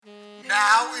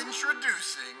Now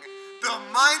introducing the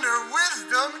Minor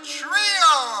Wisdom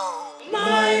Trio!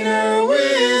 Minor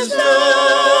Wisdom!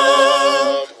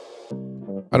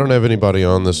 I don't have anybody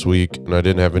on this week, and I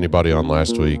didn't have anybody on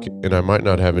last week, and I might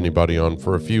not have anybody on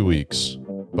for a few weeks,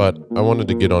 but I wanted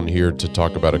to get on here to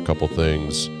talk about a couple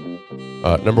things.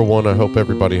 Number one, I hope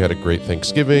everybody had a great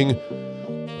Thanksgiving.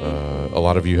 A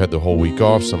lot of you had the whole week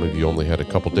off. Some of you only had a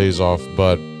couple days off,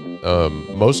 but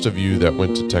most of you that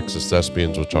went to Texas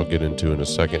Thespians, which I'll get into in a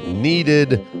second,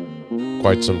 needed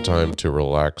quite some time to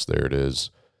relax. There it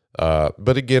is.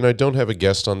 But again, I don't have a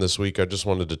guest on this week. I just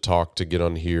wanted to get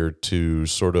on here to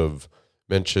sort of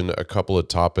mention a couple of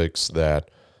topics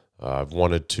that I've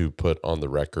wanted to put on the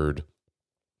record.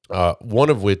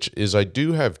 One of which is I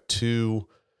do have two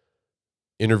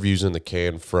interviews in the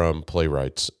can from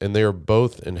playwrights, and they are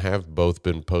both and have both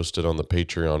been posted on the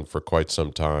Patreon for quite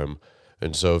some time.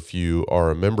 And so if you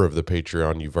are a member of the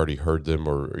Patreon, you've already heard them,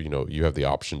 or you have the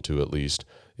option to at least.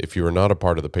 If you are not a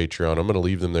part of the Patreon, I'm going to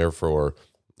leave them there for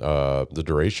the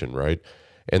duration, right?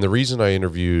 And the reason I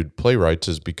interviewed playwrights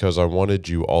is because I wanted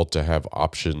you all to have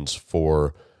options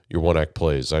for your one-act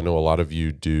plays. I know a lot of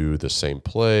you do the same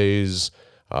plays.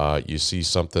 You see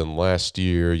something last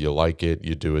year, you like it,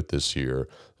 you do it this year.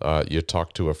 You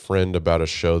talk to a friend about a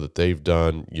show that they've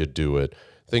done, you do it.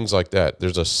 Things like that.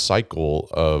 There's a cycle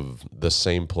of the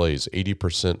same plays.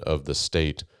 80% of the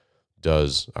state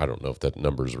does, I don't know if that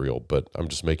number is real, but I'm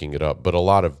just making it up. But a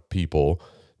lot of people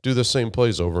do the same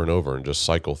plays over and over and just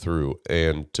cycle through.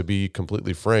 And to be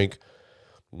completely frank,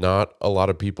 not a lot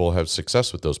of people have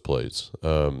success with those plays.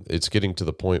 It's getting to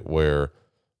the point where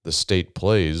the state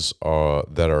plays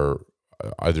that are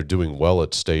either doing well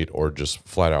at state or just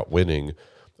flat out winning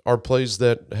are plays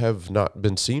that have not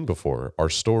been seen before,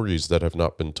 are stories that have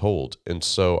not been told. And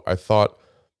so I thought,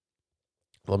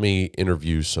 let me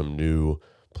interview some new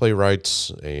playwrights,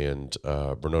 and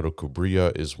Bernardo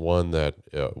Cubria is one that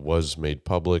was made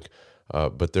public,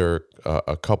 but there are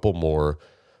a couple more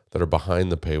that are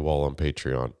behind the paywall on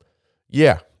Patreon.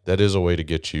 Yeah, that is a way to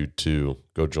get you to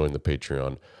go join the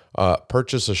Patreon.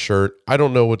 Purchase a shirt. I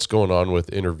don't know what's going on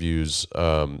with interviews.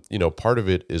 Part of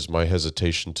it is my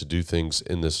hesitation to do things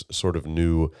in this sort of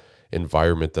new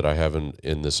environment that I have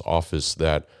in this office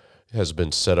that has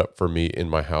been set up for me in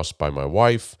my house by my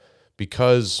wife,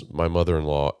 because my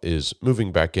mother-in-law is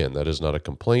moving back in. That is not a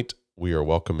complaint. We are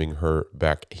welcoming her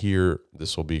back here.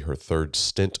 This will be her third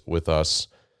stint with us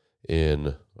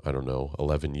in,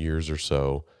 11 years or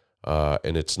so.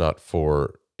 And it's not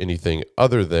for anything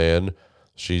other than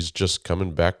she's just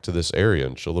coming back to this area,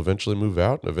 and she'll eventually move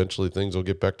out, and eventually things will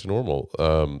get back to normal.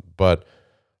 But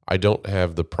I don't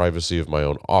have the privacy of my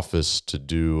own office to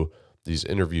do these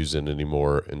interviews in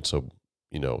anymore. And so,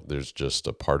 there's just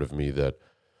a part of me that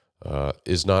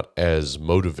is not as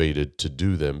motivated to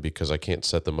do them because I can't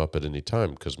set them up at any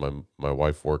time because my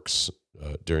wife works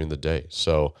during the day.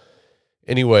 So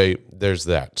anyway, there's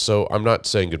that. So I'm not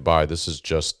saying goodbye. This is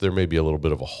just, there may be a little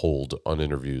bit of a hold on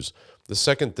interviews. The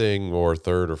second thing, or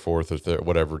third or fourth or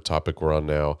whatever topic we're on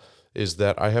now, is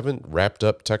that I haven't wrapped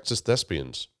up Texas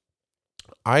Thespians.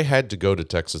 I had to go to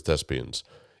Texas Thespians.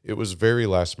 It was very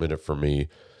last minute for me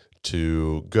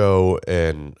to go,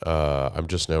 and I'm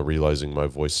just now realizing my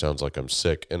voice sounds like I'm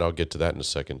sick, and I'll get to that in a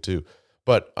second too.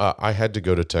 But I had to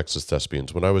go to Texas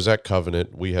Thespians. When I was at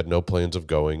Covenant, we had no plans of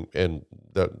going, and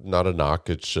not a knock.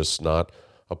 It's just not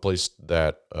a place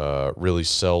that really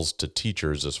sells to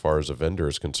teachers as far as a vendor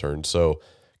is concerned. So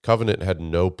Covenant had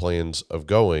no plans of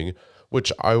going,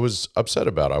 which I was upset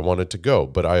about. I wanted to go,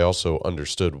 but I also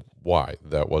understood why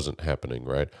that wasn't happening,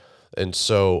 right? And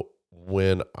so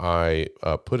when I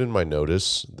put in my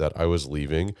notice that I was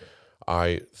leaving,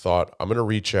 I thought, I'm going to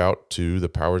reach out to the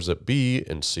powers that be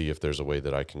and see if there's a way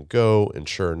that I can go. And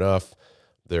sure enough,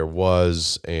 there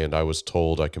was, and I was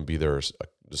told I can be there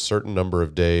a certain number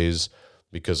of days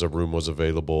because a room was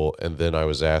available. And then I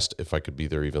was asked if I could be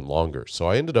there even longer. So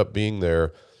I ended up being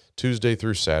there Tuesday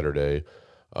through Saturday.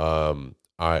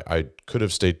 I could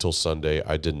have stayed till Sunday.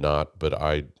 I did not, but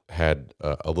I had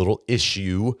a little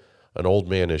issue, an old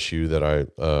man issue that I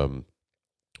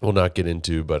will not get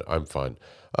into, but I'm fine.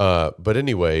 But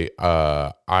anyway,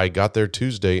 I got there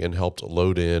Tuesday and helped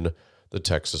load in the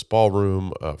Texas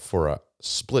Ballroom. For a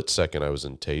split second, I was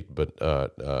in Tate, but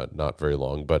not very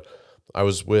long. But I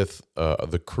was with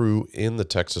the crew in the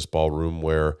Texas Ballroom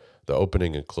where the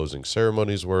opening and closing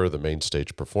ceremonies were, the main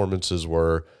stage performances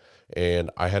were, and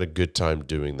I had a good time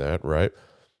doing that, right?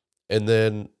 And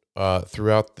then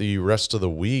throughout the rest of the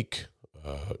week,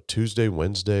 Tuesday,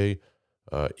 Wednesday,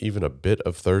 even a bit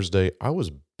of Thursday, I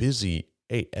was busy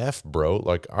AF, bro.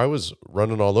 Like, I was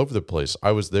running all over the place.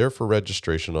 I was there for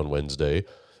registration on Wednesday,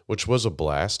 which was a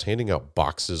blast, handing out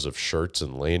boxes of shirts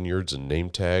and lanyards and name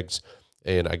tags.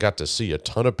 And I got to see a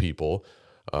ton of people.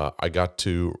 I got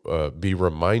to be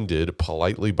reminded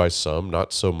politely by some,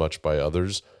 not so much by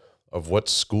others, of what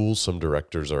school some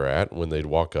directors are at when they'd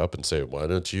walk up and say, "Why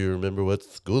don't you remember what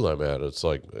school I'm at?" It's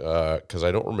like, because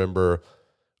I don't remember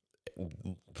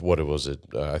what it was.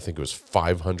 I think it was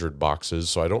 500 boxes.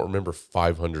 So I don't remember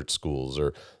 500 schools,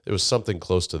 or it was something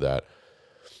close to that.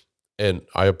 And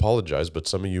I apologize, but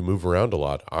some of you move around a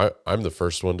lot. I'm the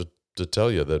first one to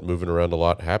tell you that moving around a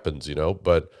lot happens,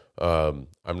 but I'm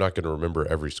not going to remember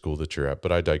every school that you're at,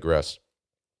 but I digress.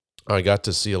 I got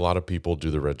to see a lot of people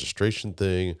do the registration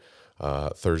thing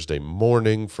Thursday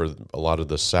morning for a lot of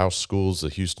the South schools, the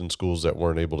Houston schools that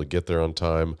weren't able to get there on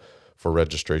time for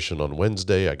registration on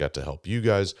Wednesday. I got to help you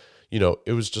guys.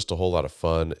 It was just a whole lot of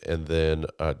fun. And then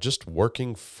just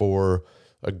working for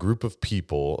a group of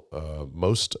people,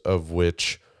 most of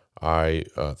which I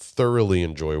thoroughly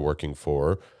enjoy working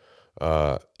for,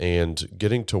 and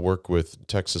getting to work with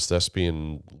Texas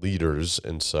Thespian leaders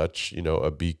and such,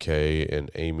 a BK and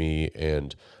Amy,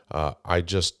 and I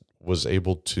just was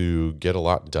able to get a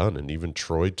lot done, and even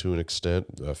Troy to an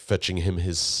extent, fetching him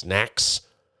his snacks.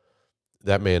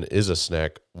 That man is a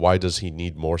snack. Why does he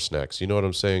need more snacks? You know what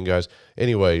I'm saying, guys?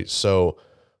 Anyway, so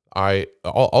I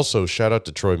also shout out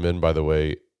to Troy Min, by the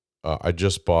way. I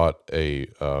just bought a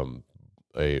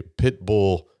pit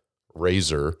bull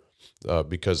razor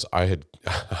because I had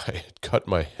cut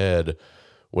my head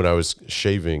when I was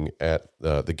shaving at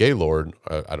the Gaylord.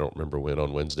 I don't remember when,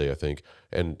 on Wednesday, I think.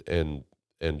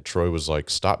 And Troy was like,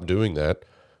 "Stop doing that.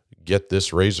 Get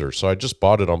this razor." So I just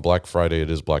bought it on Black Friday. It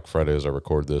is Black Friday as I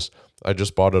record this. I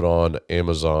just bought it on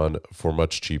Amazon for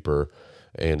much cheaper.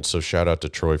 And so shout out to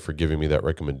Troy for giving me that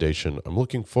recommendation. I'm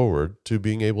looking forward to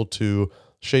being able to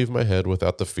shave my head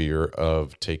without the fear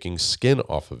of taking skin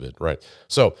off of it. Right.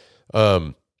 So,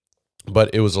 but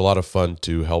it was a lot of fun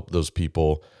to help those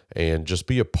people and just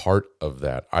be a part of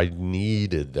that. I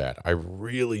needed that. I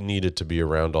really needed to be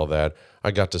around all that.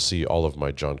 I got to see all of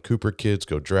my John Cooper kids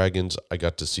go Dragons. I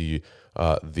got to see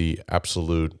the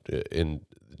absolute in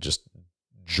just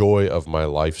joy of my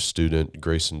life student,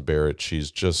 Grayson Barrett. She's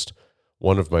just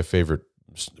one of my favorite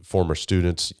former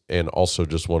students, and also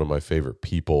just one of my favorite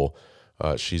people.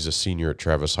 She's a senior at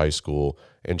Travis High School,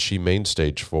 and she main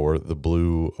stage for the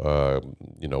blue,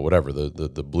 whatever,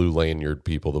 the blue lanyard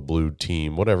people, the blue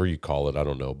team, whatever you call it, I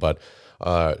don't know. But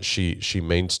she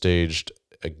main staged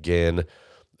again.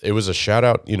 It was a shout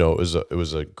out, it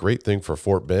was a great thing for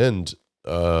Fort Bend,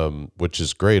 which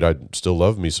is great. I still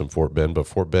love me some Fort Bend, but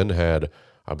Fort Bend had,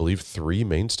 I believe, 3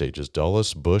 main stages: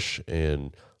 Dulles, Bush,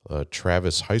 and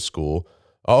Travis High School.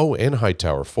 Oh, and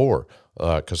Hightower, 4.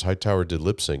 Because Hightower did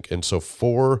lip sync. And so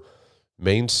 4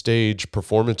 main stage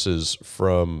performances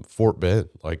from Fort Bend.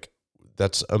 Like,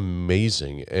 that's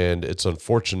amazing. And it's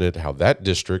unfortunate how that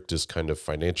district is kind of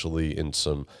financially in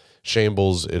some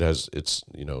shambles. It's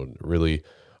really,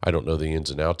 I don't know the ins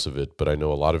and outs of it, but I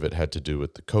know a lot of it had to do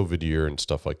with the COVID year and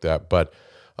stuff like that. But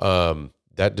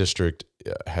that district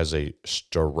has a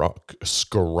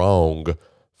strong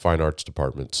fine arts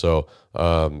department. So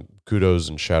kudos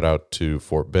and shout out to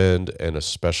Fort Bend, and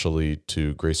especially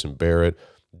to Grayson Barrett.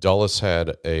 Dulles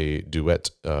had a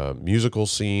duet musical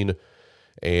scene,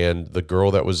 and the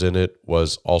girl that was in it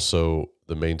was also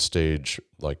the main stage,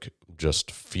 like, just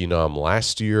phenom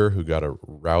last year, who got a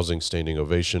rousing standing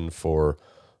ovation for,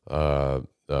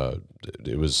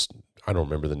 it was, I don't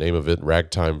remember the name of it,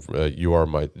 Ragtime, You Are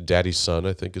My Daddy's Son,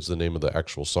 I think is the name of the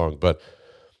actual song. But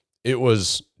it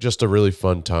was just a really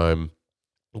fun time.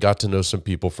 Got to know some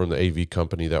people from the AV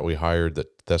company that we hired,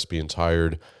 that Thespians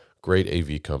hired. Great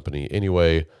AV company.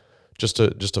 Anyway, just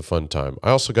a fun time.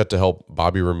 I also got to help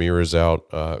Bobby Ramirez out,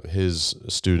 his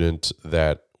student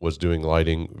that was doing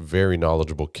lighting. Very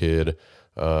knowledgeable kid,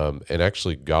 and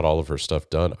actually got all of her stuff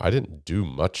done. I didn't do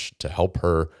much to help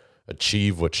her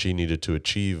achieve what she needed to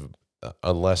achieve,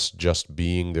 unless just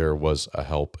being there was a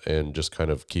help, and just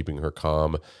kind of keeping her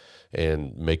calm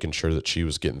and making sure that she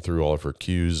was getting through all of her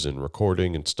cues and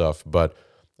recording and stuff. But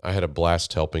I had a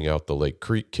blast helping out the Lake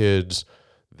Creek kids.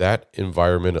 That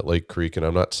environment at Lake Creek, and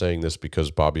I'm not saying this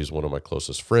because Bobby is one of my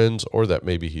closest friends, or that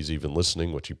maybe he's even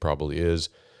listening, which he probably is.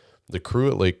 The crew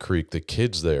at Lake Creek, the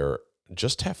kids there,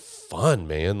 just have fun,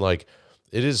 man. Like,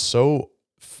 it is so,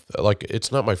 like,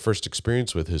 it's not my first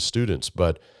experience with his students,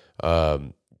 but,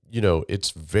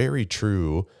 it's very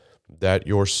true that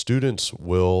your students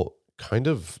will kind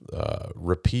of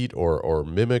repeat or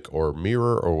mimic or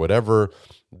mirror or whatever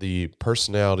the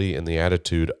personality and the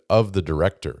attitude of the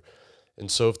director. And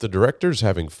so if the director's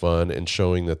having fun and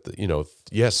showing that,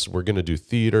 yes, we're going to do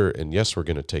theater, and yes, we're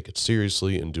going to take it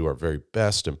seriously and do our very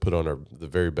best and put on the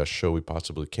very best show we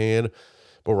possibly can,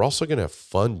 but we're also going to have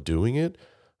fun doing it,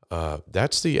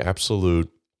 that's the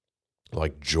absolute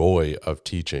joy of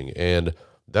teaching. And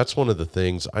that's one of the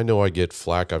things I know I get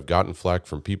flack. I've gotten flack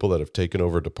from people that have taken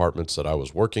over departments that I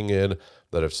was working in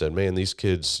that have said, man, these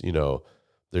kids,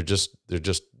 they're just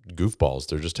goofballs.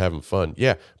 They're just having fun.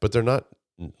 Yeah, but they're not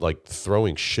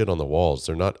throwing shit on the walls.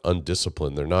 They're not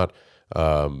undisciplined. They're not,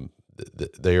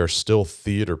 they are still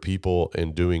theater people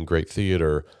and doing great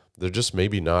theater. They're just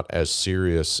maybe not as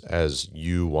serious as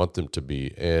you want them to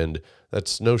be. And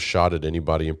that's no shot at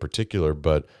anybody in particular,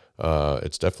 but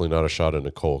it's definitely not a shot at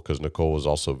Nicole, because Nicole was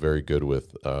also very good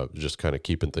with just kind of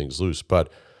keeping things loose.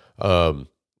 But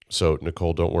so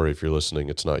Nicole, don't worry if you're listening,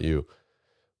 it's not you.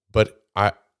 But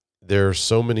there are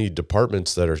so many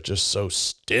departments that are just so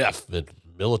stiff and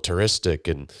militaristic.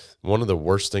 And one of the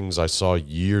worst things I saw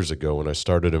years ago when I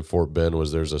started in Fort Bend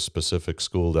was there's a specific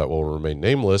school that will remain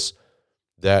nameless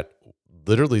that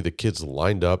literally the kids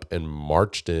lined up and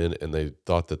marched in, and they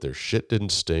thought that their shit didn't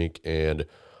stink and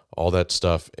all that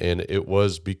stuff. And it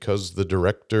was because the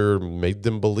director made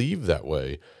them believe that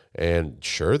way. And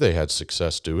sure, they had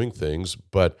success doing things,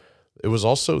 but it was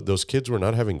also, those kids were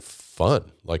not having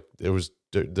fun. It was,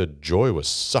 the joy was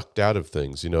sucked out of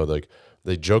things.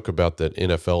 They joke about that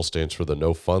NFL stands for the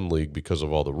No Fun League because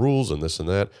of all the rules and this and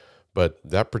that. But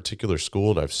that particular school,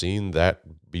 and I've seen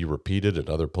that be repeated in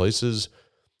other places,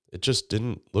 it just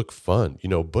didn't look fun.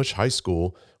 Bush High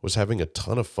School was having a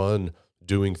ton of fun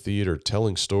doing theater,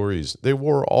 telling stories. They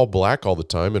wore all black all the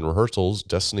time in rehearsals.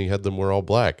 Destiny had them wear all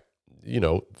black.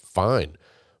 Fine.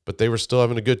 But they were still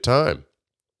having a good time.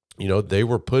 They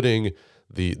were putting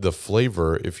the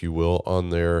flavor, if you will, on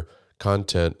their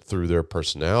content through their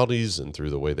personalities and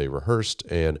through the way they rehearsed.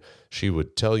 And she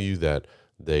would tell you that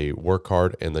they work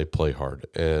hard and they play hard.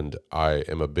 And I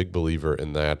am a big believer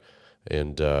in that.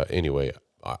 And anyway,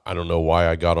 I don't know why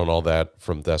I got on all that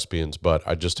from Thespians, but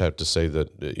I just have to say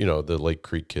that, the Lake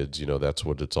Creek kids, that's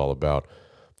what it's all about.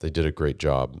 They did a great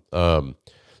job.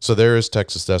 So there is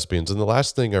Texas Thespians. And the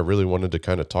last thing I really wanted to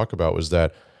kind of talk about was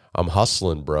that I'm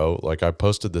hustling, bro. I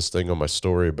posted this thing on my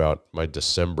story about my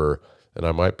December, and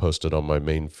I might post it on my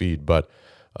main feed, but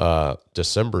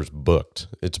December's booked.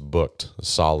 It's booked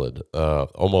solid,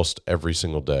 almost every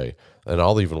single day. And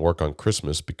I'll even work on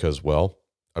Christmas because, well,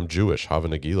 I'm Jewish, Hava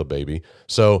Nagila, baby.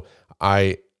 So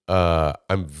I'm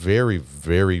very,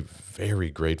 very, very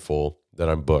grateful that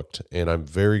I'm booked. And I'm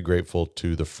very grateful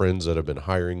to the friends that have been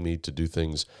hiring me to do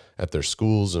things at their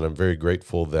schools. And I'm very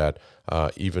grateful that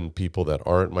even people that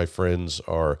aren't my friends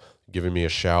are giving me a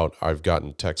shout. I've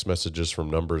gotten text messages from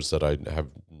numbers that I have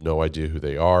no idea who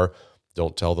they are.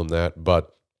 Don't tell them that.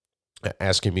 But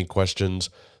asking me questions,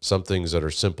 some things that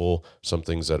are simple, some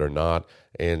things that are not.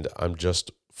 And I'm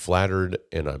just flattered,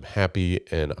 and I'm happy,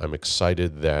 and I'm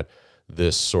excited that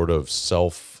this sort of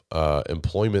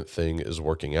self-employment thing is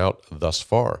working out thus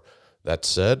far. That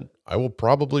said, I will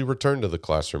probably return to the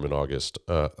classroom in August.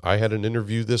 I had an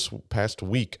interview this past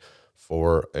week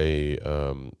for a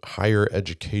higher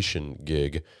education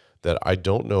gig that I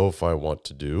don't know if I want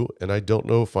to do, and I don't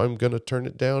know if I'm going to turn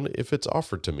it down if it's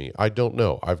offered to me. I don't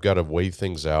know. I've got to weigh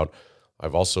things out.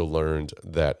 I've also learned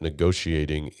that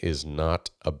negotiating is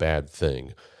not a bad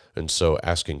thing. And so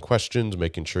asking questions,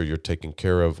 making sure you're taken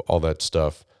care of, all that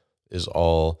stuff is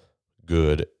all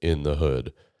good in the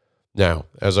hood. Now,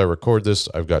 as I record this,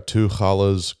 I've got 2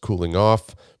 challahs cooling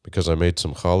off because I made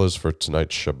some challahs for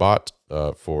tonight's Shabbat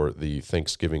for the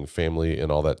Thanksgiving family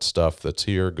and all that stuff that's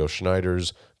here. Go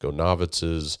Schneiders, go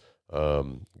Novitzes,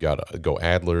 go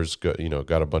Adlers,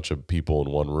 got a bunch of people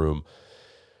in one room.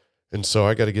 And so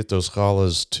I got to get those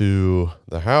challahs to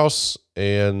the house,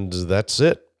 and that's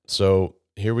it. So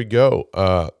here we go.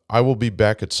 I will be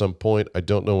back at some point. I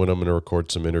don't know when I'm going to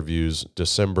record some interviews.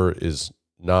 December is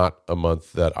not a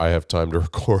month that I have time to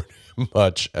record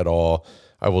much at all.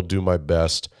 I will do my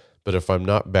best. But if I'm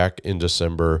not back in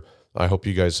December, I hope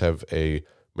you guys have a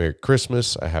Merry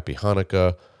Christmas, a Happy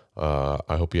Hanukkah.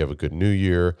 I hope you have a good New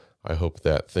Year. I hope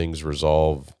that things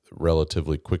resolve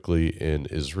relatively quickly in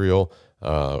Israel.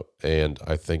 And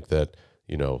I think that,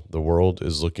 the world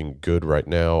is looking good right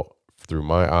now through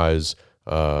my eyes.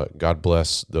 God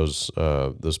bless those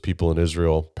people in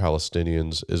Israel,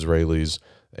 Palestinians, Israelis,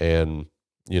 and,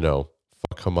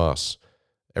 fuck Hamas.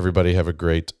 Everybody have a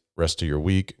great rest of your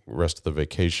week, rest of the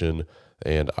vacation,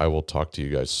 and I will talk to you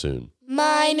guys soon.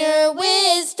 Minor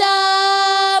Wisdom.